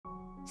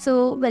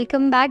So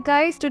welcome back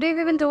guys. Today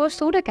we will do a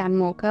soda can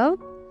mocha.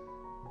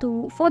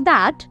 For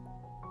that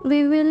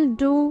we will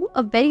do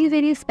a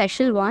very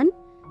special one.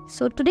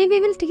 So today we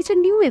will teach a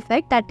new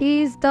effect, that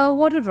is the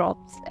water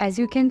drops. As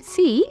you can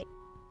see,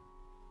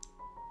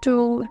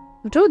 to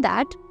do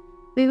that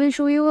we will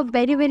show you a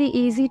very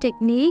easy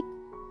technique.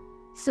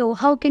 So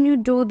how can you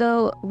do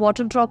the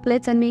water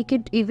droplets and make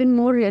it even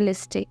more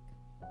realistic?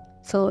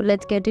 So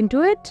let's get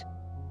into it.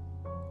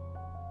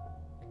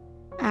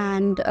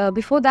 And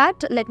before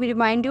that, let me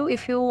remind you,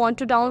 if you want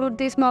to download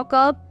this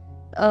mockup,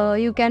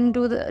 you can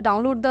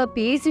download the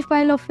PSD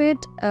file of it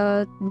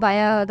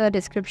via the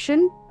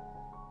description.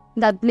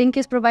 That link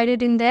is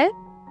provided in there.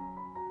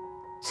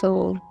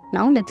 So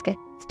now let's get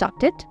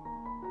started.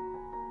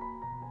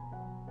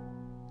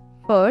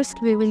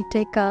 First, we will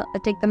take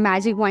the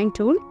magic wand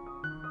tool,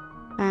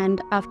 and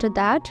after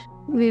that,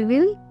 we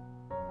will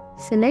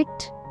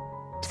select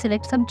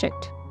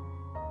subject.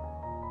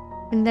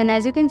 And then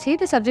as you can see,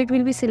 the subject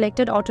will be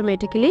selected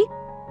automatically.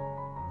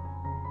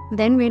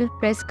 Then we'll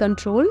press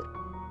Ctrl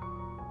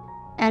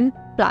and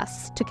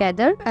plus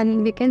together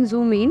and we can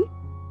zoom in.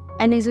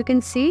 And as you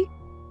can see,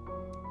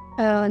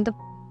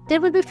 there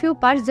will be few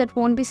parts that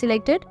won't be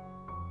selected.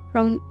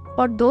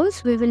 For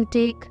those, we will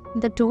take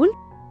the tool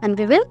and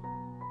we will,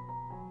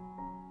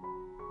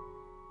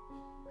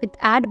 with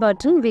add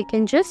button, we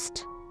can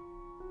just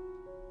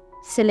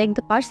select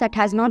the parts that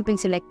has not been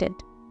selected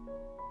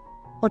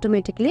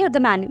automatically, or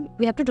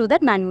we have to do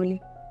that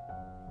manually.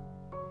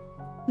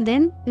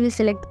 Then we will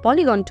select the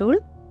polygon tool.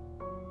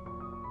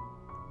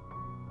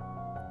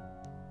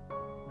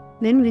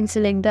 Then we'll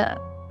select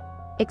the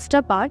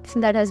extra parts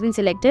that has been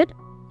selected,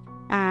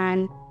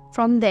 and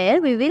from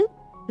there we will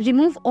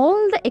remove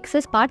all the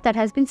excess part that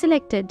has been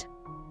selected.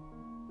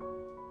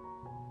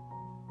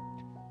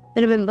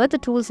 Remember the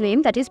tool's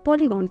name, that is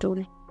polygon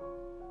tool.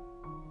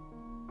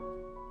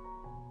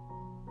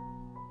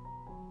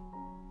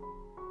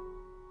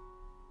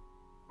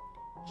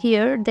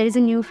 Here there is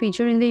a new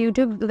feature in the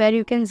YouTube where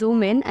you can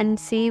zoom in and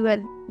see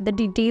the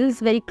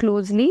details very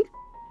closely.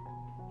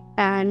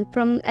 And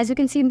as you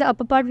can see in the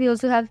upper part, we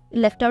also have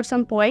left out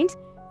some points.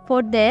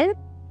 For there,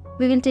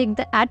 we will take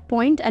the add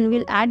point and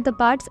we'll add the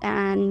parts,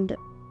 and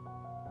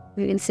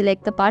we will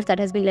select the parts that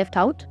has been left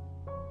out.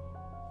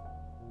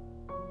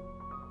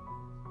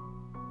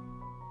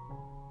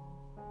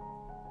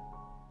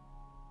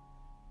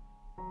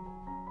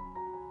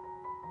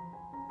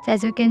 So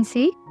as you can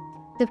see,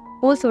 the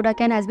whole soda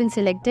can has been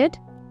selected.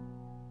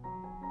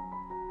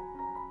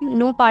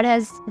 No part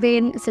has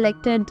been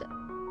selected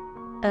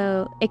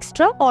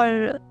extra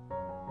or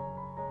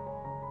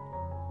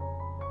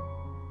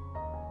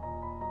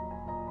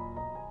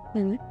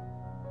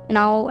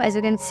now as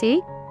you can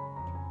see,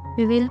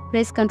 we will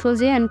press Ctrl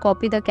J and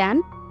copy the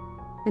can.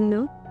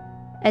 And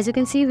as you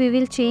can see, we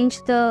will change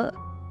the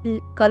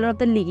color of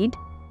the lid.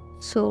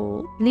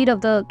 So lid of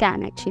the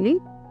can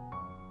actually.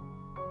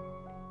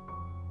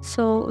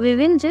 So we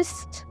will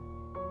just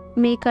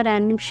make a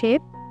random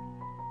shape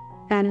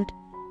and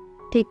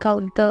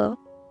cut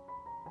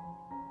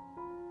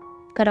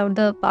out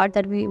the part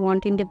that we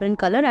want in different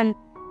color. And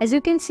as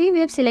you can see, we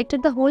have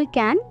selected the whole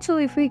can. So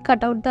if we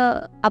cut out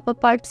the upper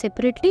part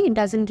separately, it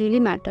doesn't really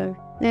matter.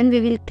 Then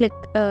we will click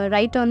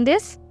right on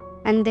this,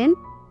 and then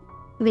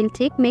we'll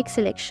take make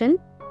selection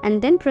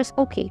and then press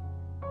OK.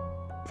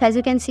 So as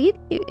you can see,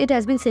 it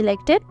has been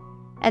selected,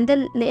 and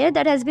the layer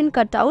that has been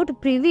cut out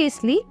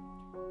previously,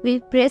 we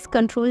press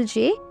Ctrl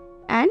J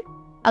and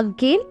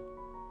again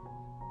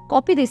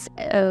copy this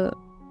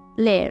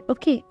layer.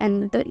 Okay,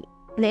 and the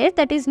layer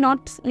that is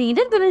not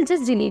needed, we will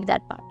just delete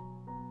that part.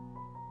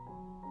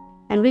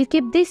 And we'll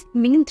keep this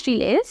main 3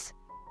 layers.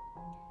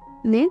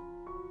 Then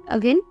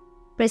again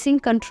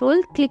pressing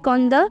Ctrl, click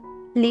on the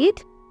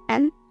lid,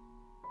 and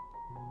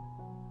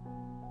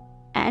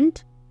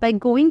by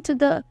going to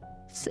the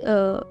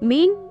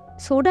main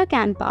soda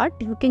can part,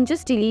 you can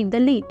just delete the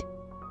lid.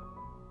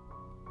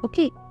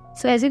 Okay.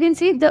 So as you can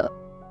see,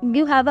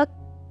 you have a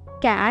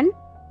can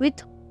with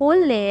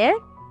whole layer,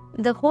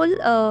 the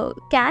whole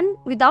can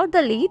without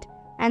the lid,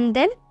 and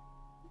then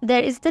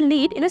there is the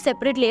lid in a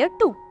separate layer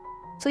too.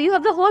 So you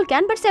have the whole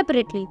can but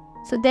separately.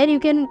 So there you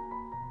can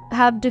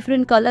have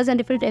different colors and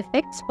different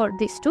effects for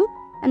these two.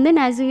 And then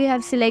as we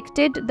have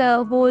selected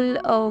the whole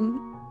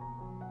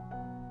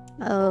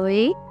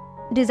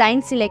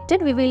design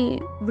selected, we will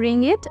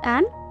bring it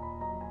and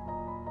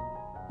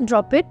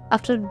drop it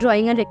after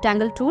drawing a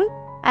rectangle tool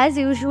as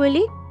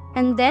usually,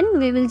 and then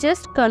we will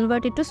just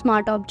convert it to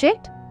smart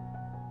object.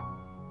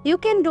 You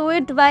can do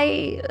it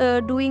by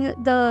doing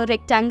the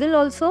rectangle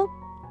also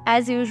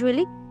as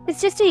usually.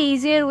 It's just a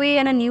easier way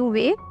and a new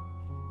way.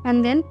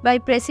 And then by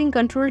pressing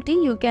Ctrl T,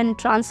 you can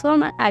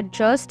transform and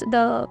adjust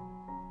the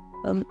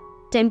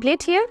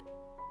template here.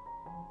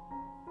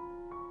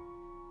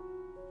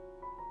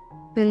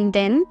 And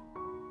then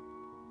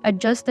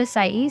adjust the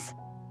size.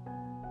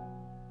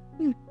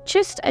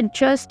 Just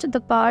adjust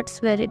the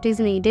parts where it is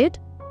needed.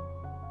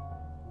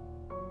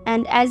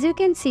 And as you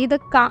can see, the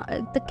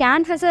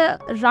can has a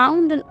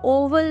round and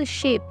oval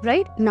shape,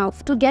 right? Now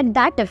to get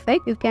that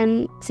effect, you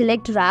can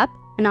select wrap,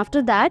 and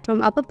after that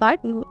from upper part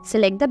you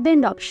select the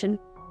bend option.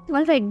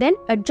 Alright, then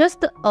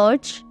adjust the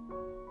edge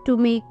to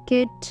make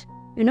it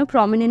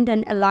prominent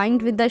and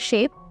aligned with the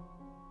shape.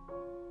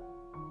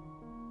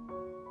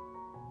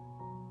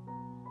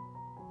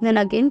 Then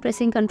again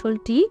pressing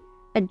Ctrl T,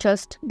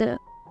 adjust the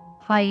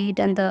height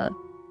and the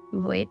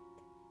width,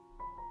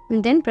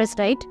 and then press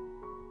right.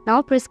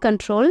 Now press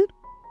Ctrl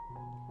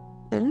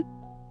and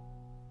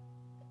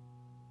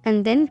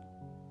then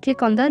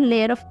click on the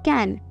layer of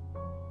can,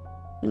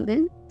 and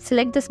then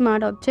select the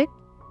smart object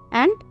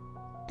and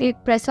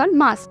press on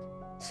mask.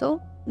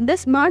 So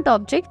this smart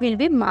object will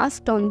be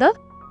masked on the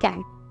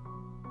can.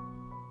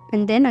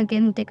 And then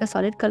again take a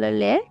solid color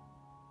layer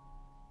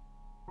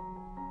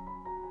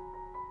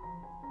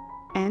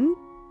and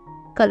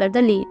color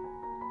the lead,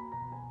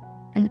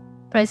 and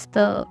press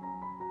the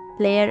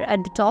layer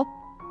at the top.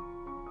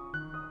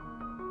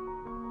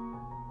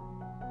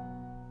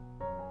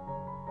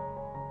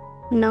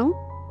 Now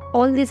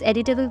all these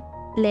editable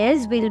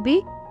layers will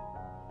be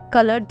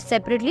colored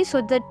separately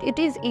so that it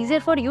is easier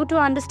for you to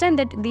understand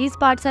that these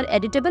parts are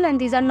editable and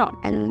these are not.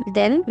 And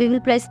then we will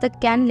press the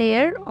can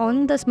layer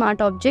on the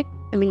smart object,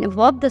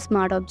 above the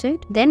smart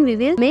object. Then we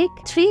will make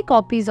 3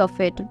 copies of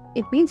it.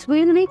 It means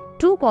we will make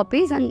 2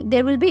 copies and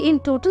there will be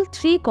in total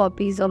 3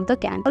 copies of the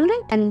can.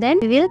 Alright, and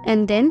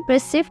then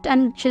press shift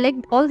and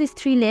select all these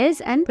 3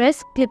 layers and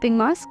press clipping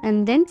mask.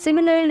 And then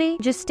similarly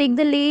just take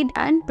the lead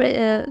and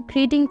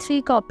creating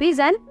 3 copies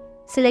and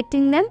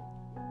selecting them,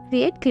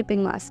 create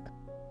clipping mask,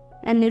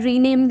 and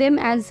rename them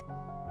as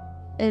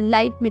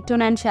light,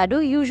 midtone and shadow,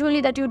 usually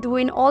that you do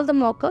in all the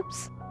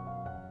mockups.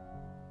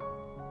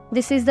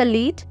 This is the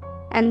lead.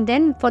 And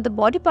then for the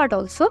body part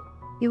also,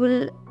 you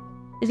will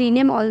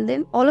rename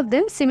all of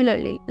them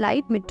similarly,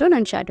 light, midtone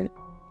and shadow.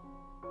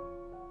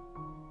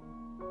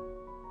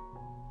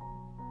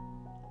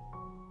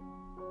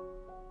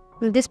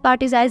 This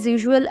part is as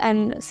usual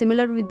and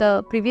similar with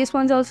the previous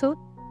ones also.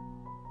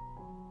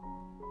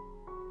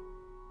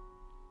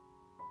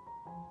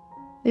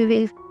 We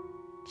will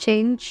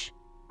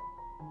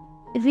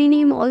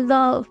rename all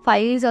the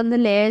files on the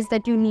layers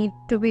that you need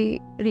to be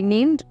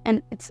renamed,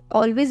 and it's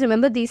always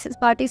remember this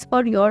part is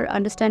for your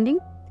understanding.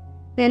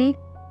 Then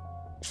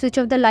switch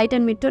off the light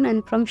and midtone,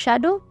 and from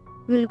shadow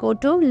we'll go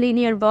to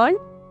linear burn.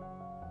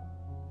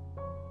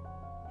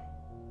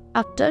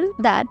 After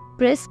that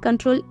press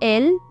Ctrl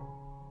L,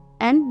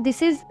 and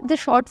this is the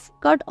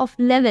shortcut of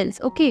levels.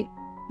 Okay,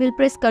 we'll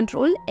press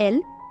Ctrl L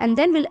and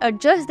then we'll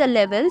adjust the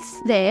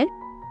levels there,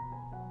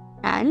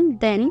 and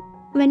then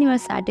when you are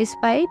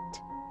satisfied,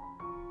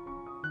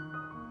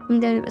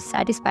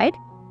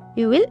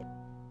 you will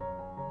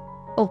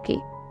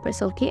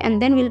press OK,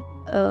 and then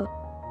we'll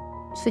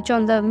switch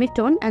on the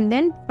midtone, and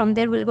then from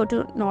there we'll go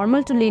to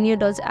normal to linear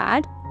dodge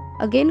add.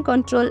 Again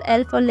Ctrl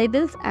L for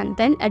labels, and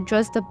then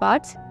adjust the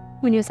parts.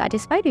 When you're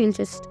satisfied, you'll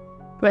just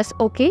press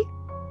OK.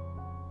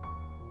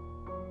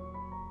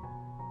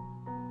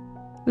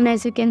 And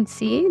as you can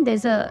see,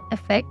 there's a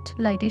effect,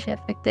 lightish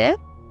effect there.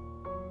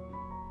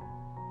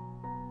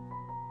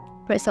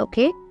 Press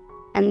OK,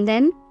 and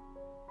then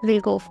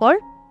we'll go for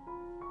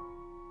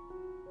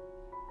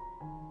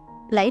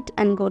light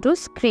and go to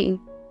screen,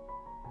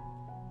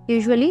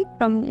 usually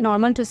from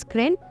normal to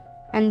screen,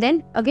 and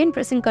then again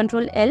pressing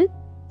Ctrl L,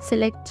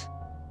 select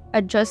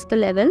adjust the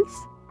levels,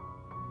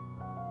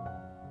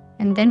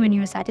 and then when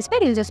you're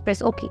satisfied, you'll just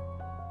press OK.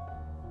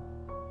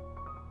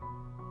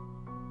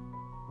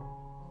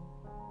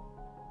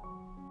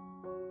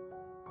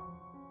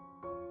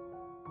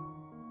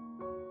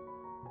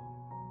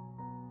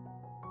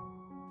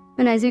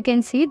 And as you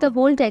can see, the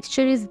whole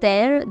texture is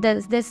there.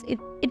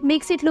 It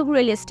makes it look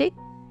realistic.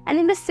 And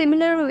in a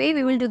similar way,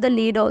 we will do the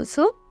lead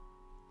also,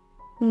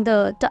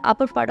 the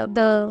upper part of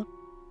the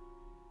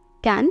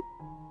can.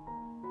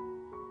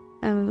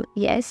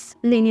 Yes,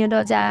 linear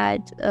dodge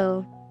add,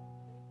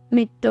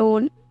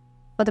 midtone.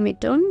 For the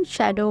midtone,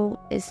 shadow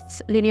is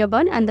linear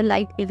burn, and the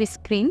light will be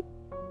screen.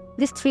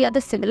 These 3 are the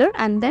similar,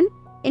 and then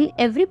in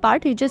every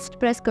part you just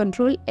press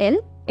Ctrl L,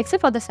 except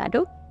for the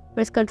shadow.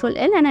 Press Ctrl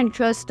L and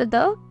adjust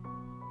the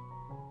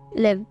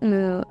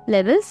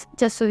levels,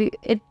 just so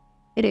it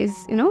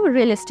is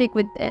realistic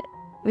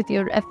with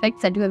your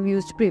effects that you have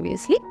used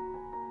previously.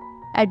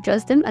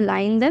 Adjust them,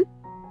 align them,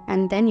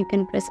 and then you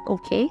can press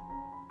OK.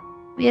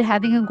 We are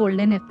having a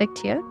golden effect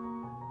here,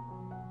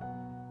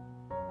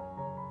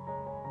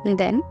 and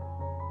then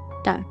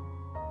done.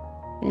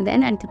 And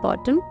then at the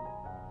bottom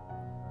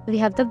we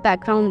have the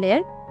background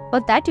layer. For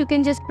that you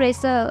can just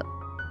press a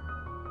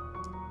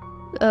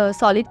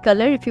solid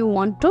color if you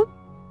want to.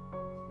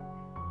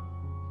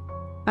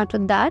 After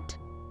that,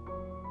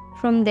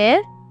 from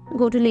there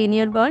go to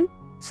linear burn.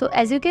 So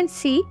as you can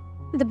see,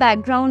 the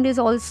background is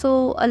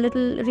also a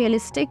little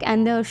realistic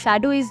and the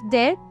shadow is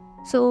there.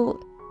 So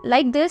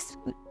like this,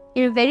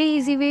 in a very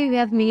easy way, we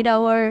have made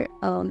our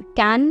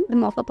can, the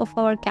mock-up of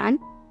our can.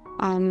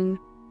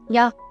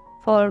 Yeah,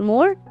 for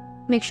more,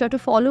 make sure to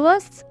follow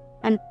us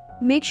and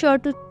make sure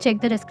to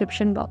check the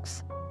description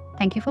box.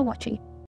 Thank you for watching.